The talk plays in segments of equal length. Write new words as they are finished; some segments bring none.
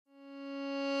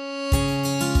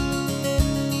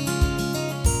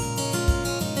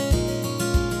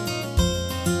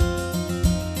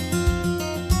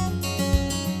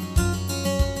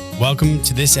welcome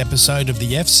to this episode of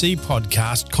the FC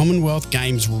Podcast Commonwealth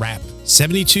Games Wrap.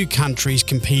 72 countries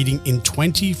competing in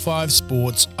 25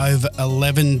 sports over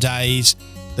 11 days.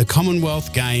 The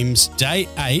Commonwealth Games, Day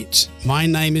 8. My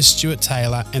name is Stuart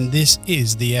Taylor and this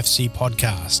is the FC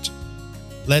Podcast.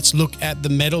 Let's look at the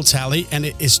medal tally and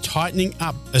it is tightening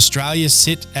up. Australia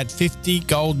sit at 50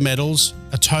 gold medals,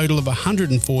 a total of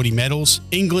 140 medals.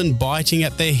 England biting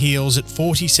at their heels at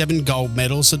 47 gold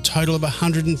medals, a total of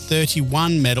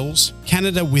 131 medals.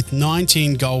 Canada with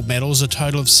 19 gold medals, a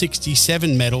total of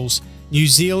 67 medals. New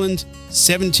Zealand,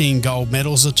 17 gold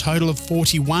medals, a total of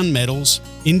 41 medals.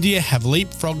 India have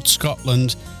leapfrogged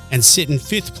Scotland and sit in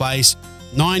 5th place,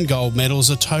 9 gold medals,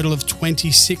 a total of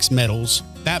 26 medals.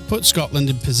 That puts Scotland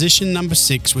in position number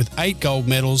 6 with 8 gold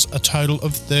medals, a total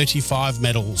of 35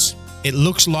 medals. It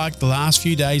looks like the last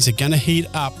few days are going to heat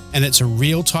up and it's a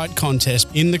real tight contest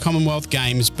in the Commonwealth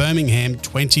Games Birmingham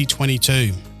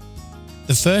 2022.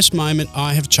 The first moment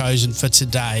I have chosen for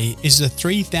today is the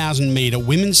 3,000 metre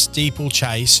women's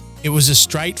steeplechase. It was a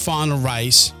straight final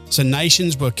race, so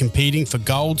nations were competing for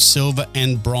gold, silver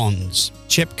and bronze.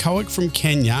 Chepkoech from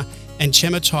Kenya and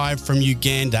Chemutai from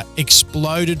Uganda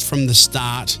exploded from the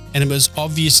start, and it was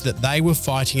obvious that they were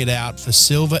fighting it out for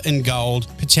silver and gold.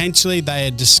 Potentially they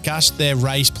had discussed their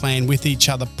race plan with each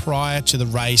other prior to the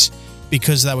race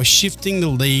because they were shifting the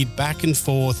lead back and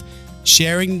forth,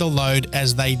 sharing the load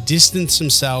as they distanced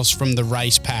themselves from the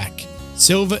race pack.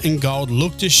 Silver and gold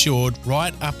looked assured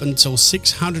right up until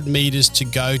 600 metres to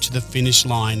go to the finish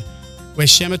line, where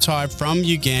Chemutai from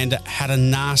Uganda had a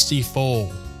nasty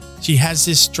fall. She has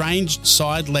this strange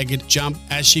side-legged jump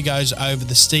as she goes over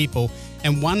the steeple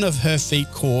and one of her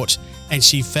feet caught and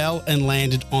she fell and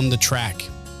landed on the track.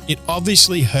 It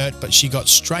obviously hurt, but she got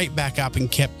straight back up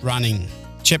and kept running.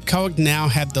 Chepkoech now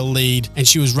had the lead and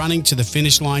she was running to the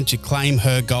finish line to claim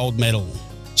her gold medal.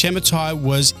 Chemutai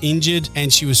was injured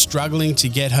and she was struggling to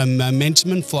get her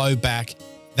momentum and flow back.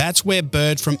 That's where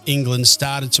Bird from England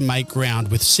started to make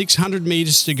ground. With 600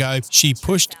 metres to go, she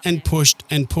pushed and pushed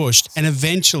and pushed, and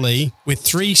eventually, with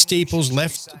 3 steeples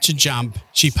left to jump,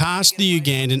 she passed the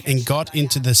Ugandan and got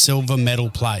into the silver medal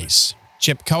place.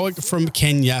 Chepkoech from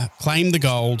Kenya claimed the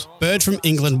gold. Bird from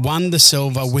England won the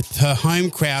silver with her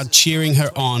home crowd cheering her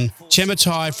on.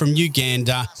 Chemutai from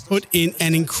Uganda put in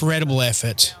an incredible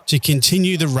effort to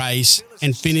continue the race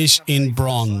and finish in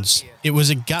bronze. It was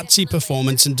a gutsy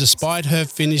performance, and despite her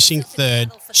finishing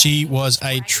 3rd, she was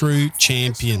a true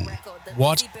champion.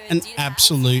 What an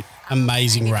absolute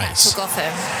amazing race. So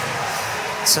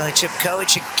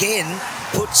Chepkoech again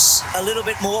puts a little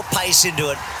bit more pace into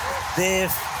it.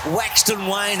 They've waxed and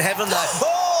waned, haven't they?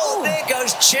 Oh, there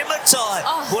goes Chemutai.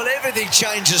 Well, everything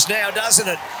changes now, doesn't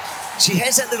it? She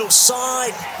has that little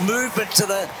side movement to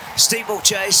the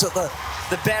steeplechase or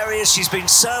the barriers. She's been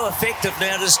so effective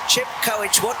now. Does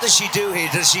Chepkoech, what does she do here?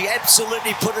 Does she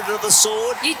absolutely put it to the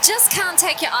sword? You just can't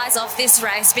take your eyes off this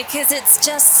race because it's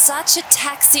just such a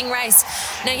taxing race.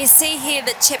 Now you see here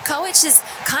that Chepkoech is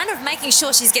kind of making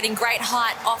sure she's getting great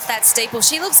height off that steeple.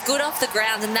 She looks good off the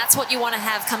ground, and that's what you want to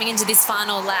have coming into this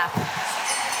final lap.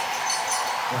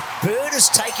 Bird is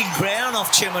taking ground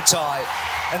off Chemutai,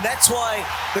 and that's why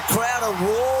the crowd are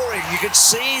roaring. You can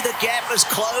see the gap has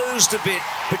closed a bit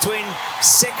between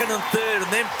 2nd and 3rd,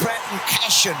 and then Pratt and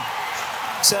Cashin.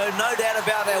 So no doubt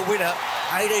about our winner,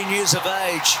 18 years of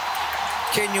age.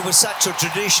 Kenya was such a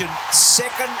tradition.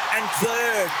 2nd and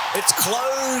 3rd, it's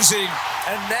closing,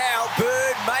 and now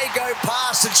Bird may go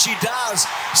past, and she does.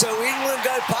 So England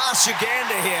go past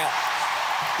Uganda here.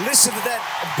 Listen to that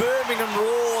Birmingham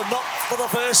roar, not for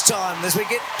the first time, as we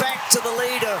get back to the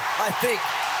leader, I think.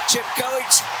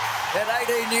 Chepkoech at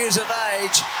 18 years of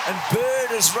age, and Bird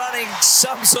is running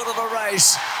some sort of a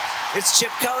race. It's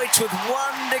Chepkoech with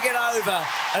 1 to get over,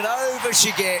 and over she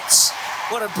gets.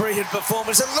 What a brilliant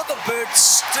performance. And look at Bird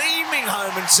steaming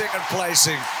home in 2nd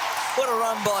placing. What a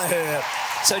run by her.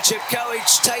 So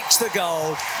Chepkoech takes the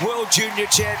gold, World Junior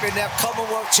Champion, now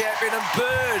Commonwealth Champion, and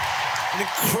Bird, an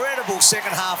incredible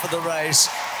second half of the race.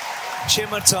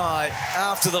 Chemutai,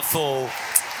 after the fall,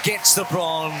 gets the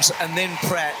bronze, and then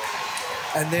Pratt,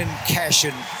 and then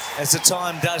Cashin. As the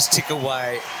time does tick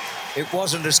away, it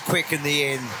wasn't as quick in the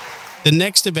end. The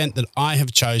next event that I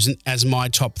have chosen as my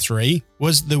top 3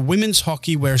 was the women's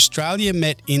hockey, where Australia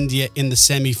met India in the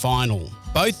semi-final.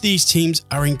 Both these teams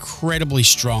are incredibly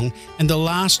strong, and the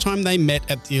last time they met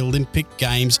at the Olympic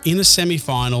Games in a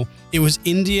semi-final, it was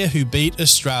India who beat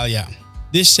Australia.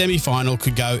 This semi-final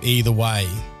could go either way.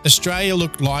 Australia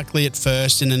looked likely at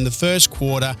first, and in the first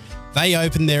quarter, they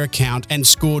opened their account and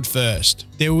scored first.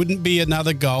 There wouldn't be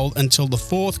another goal until the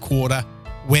 4th quarter,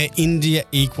 where India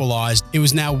equalised. It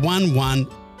was now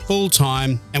 1-1, full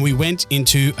time and we went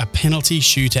into a penalty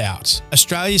shootout.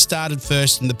 Australia started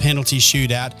first in the penalty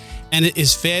shootout, and it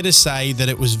is fair to say that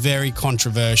it was very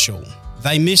controversial.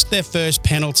 They missed their first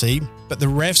penalty, but the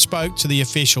ref spoke to the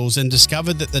officials and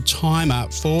discovered that the timer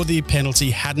for the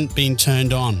penalty hadn't been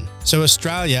turned on. So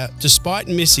Australia, despite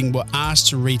missing, were asked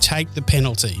to retake the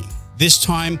penalty. This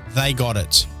time, they got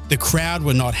it. The crowd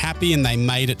were not happy and they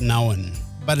made it known.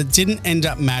 But it didn't end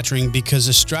up mattering because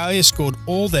Australia scored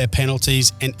all their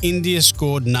penalties and India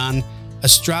scored none.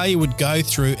 Australia would go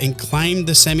through and claim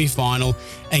the semi-final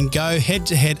and go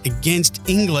head-to-head against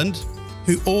England,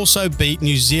 who also beat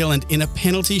New Zealand in a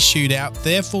penalty shootout.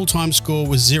 Their full-time score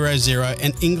was 0-0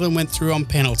 and England went through on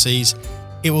penalties.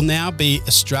 It will now be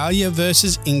Australia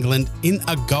versus England in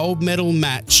a gold medal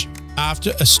match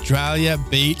after Australia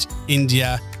beat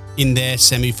India in their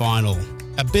semi-final.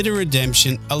 A bit of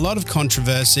redemption, a lot of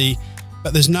controversy,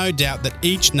 but there's no doubt that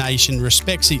each nation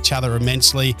respects each other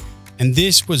immensely, and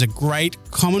this was a great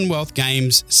Commonwealth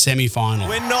Games semi-final.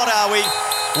 We're not, are we?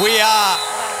 We are.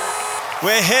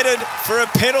 We're headed for a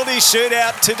penalty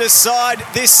shootout to decide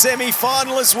this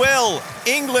semi-final as well.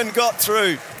 England got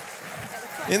through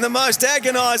in the most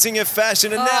agonising of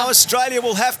fashion, and now Australia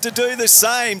will have to do the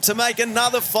same to make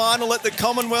another final at the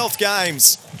Commonwealth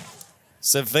Games.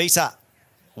 Savita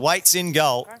waits in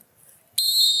goal.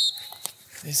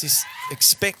 There's this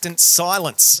expectant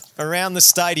silence around the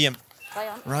stadium.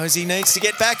 Rosie needs to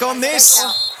get back on this.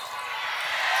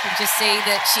 You can just see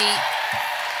that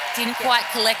she didn't quite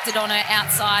collect it on her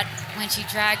outside when she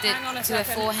dragged it to her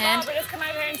forehand. Just come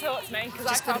over here and talk to me.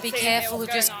 Just got to be careful of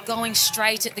just going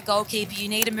straight at the goalkeeper. You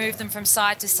need to move them from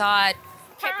side to side.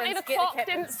 Apparently the clock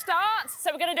didn't start,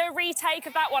 so we're going to do a retake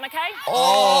of that one, okay?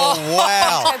 Oh,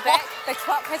 wow. Go back. The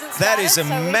clock hasn't started. That is a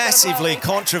massively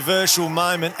controversial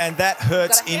moment, and that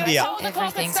hurts India.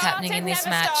 Everything's happening in this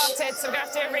match. So we're going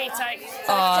to do a retake.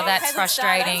 Oh, that's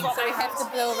frustrating. So we have to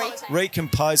do a retake.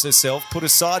 Recompose herself, put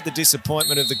aside the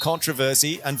disappointment of the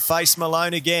controversy, and face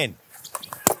Malone again.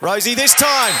 Rosie this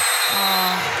time.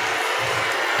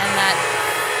 And that...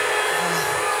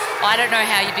 I don't know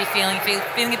how you'd be feeling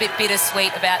a bit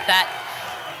bittersweet about that.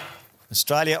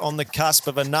 Australia on the cusp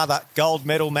of another gold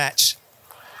medal match.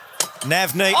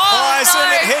 Navneet fires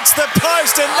and it hits the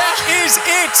post, and that is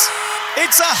it.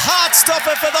 It's a heart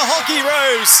stopper for the Hockey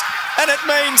Roos, and it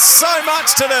means so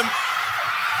much to them.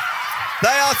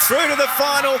 They are through to the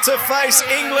final to face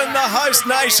England, the host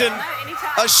nation.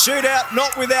 A shootout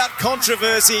not without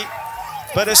controversy,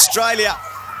 but Australia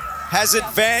has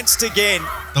advanced again.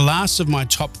 The last of my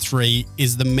top three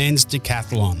is the men's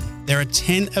decathlon. There are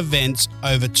 10 events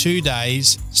over 2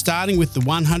 days, starting with the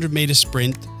 100-metre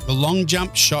sprint, the long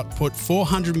jump, shot put,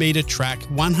 400-metre track,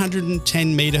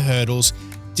 110-metre hurdles,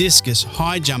 discus,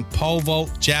 high jump, pole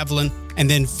vault, javelin, and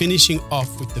then finishing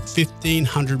off with the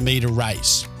 1,500-metre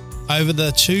race. Over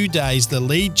the 2 days, the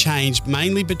lead changed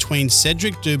mainly between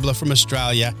Cedric Dubler from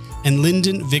Australia and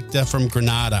Lyndon Victor from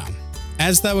Grenada.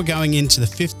 As they were going into the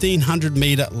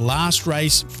 1,500-metre last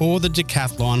race for the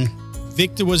decathlon,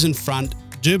 Victor was in front,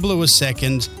 Dubler was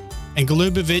second, and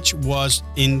Golubovic was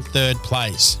in third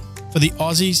place. For the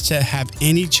Aussies to have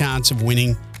any chance of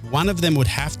winning, one of them would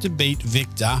have to beat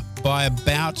Victor by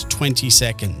about 20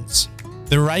 seconds.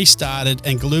 The race started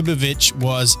and Golubovic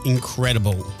was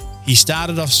incredible. He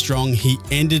started off strong, he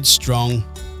ended strong.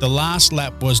 The last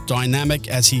lap was dynamic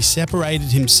as he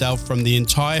separated himself from the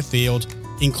entire field,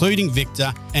 including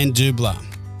Victor and Dubler.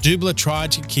 Dubler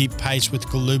tried to keep pace with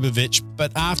Golubovic,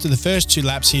 but after the first 2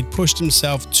 laps he'd pushed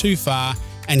himself too far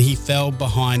and he fell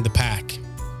behind the pack.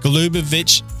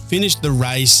 Golubovic finished the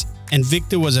race and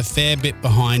Victor was a fair bit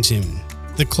behind him.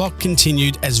 The clock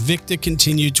continued as Victor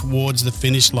continued towards the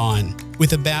finish line.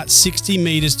 With about 60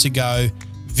 metres to go,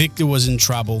 Victor was in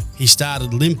trouble. He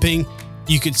started limping.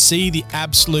 You could see the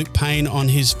absolute pain on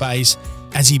his face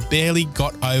as he barely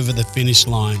got over the finish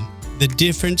line. The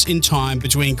difference in time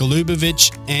between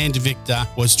Golubovic and Victor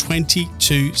was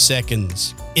 22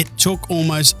 seconds. It took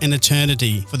almost an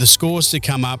eternity for the scores to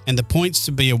come up and the points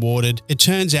to be awarded. It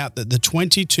turns out that the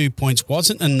 22 points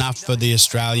wasn't enough for the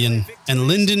Australian, and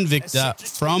Lyndon Victor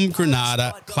from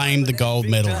Grenada claimed the gold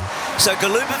medal. So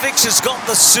Golubovic has got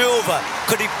the silver.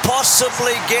 Could he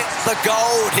possibly get the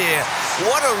gold here?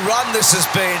 What a run this has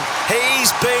been. He's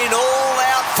been all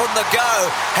out from the go.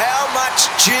 How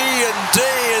much G and D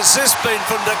has this been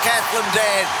from Decathlon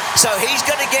Dan? So he's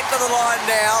going to get to the line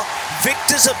now.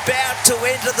 Victor's about to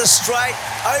enter the straight.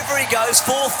 Over he goes,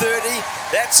 4:30.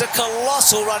 That's a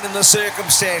colossal run in the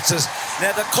circumstances.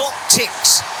 Now the clock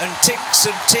ticks and ticks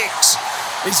and ticks.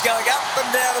 He's going up and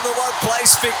down in the one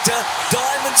place, Victor.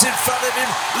 Diamond's in front of him.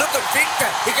 Look at Victor.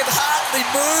 He can hardly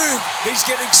move. He's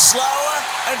getting slower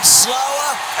and slower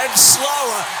and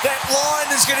slower. That line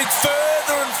is getting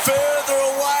further and further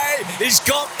away. He's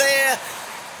got there.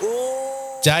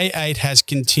 Oh. Day 8 has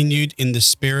continued in the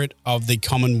spirit of the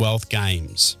Commonwealth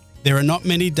Games. There are not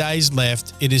many days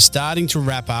left. It is starting to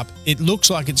wrap up. It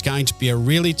looks like it's going to be a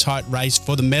really tight race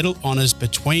for the medal honours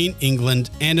between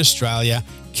England and Australia.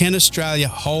 Can Australia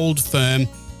hold firm,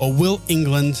 or will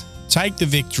England take the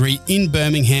victory in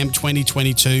Birmingham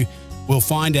 2022? We'll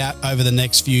find out over the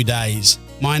next few days.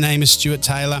 My name is Stuart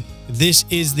Taylor. This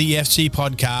is the FC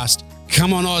Podcast.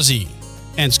 Come on, Aussie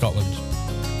and Scotland.